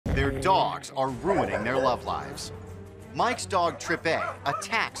Their dogs are ruining their love lives. Mike's dog, Trip A,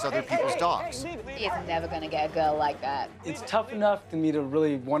 attacks other people's dogs. He is never gonna get a girl like that. It's tough enough to meet a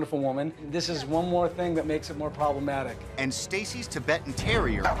really wonderful woman. This is one more thing that makes it more problematic. And Stacy's Tibetan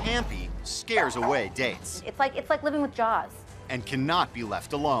Terrier, Pampy, scares away dates. It's like living with Jaws. And cannot be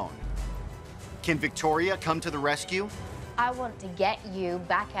left alone. Can Victoria come to the rescue? I want to get you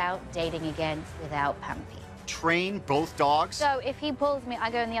back out dating again without Pampy. Train both dogs? So if he pulls me,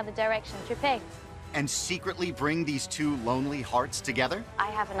 I go in the other direction. Trippy. And secretly bring these two lonely hearts together? I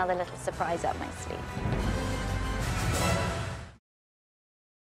have another little surprise up my sleeve.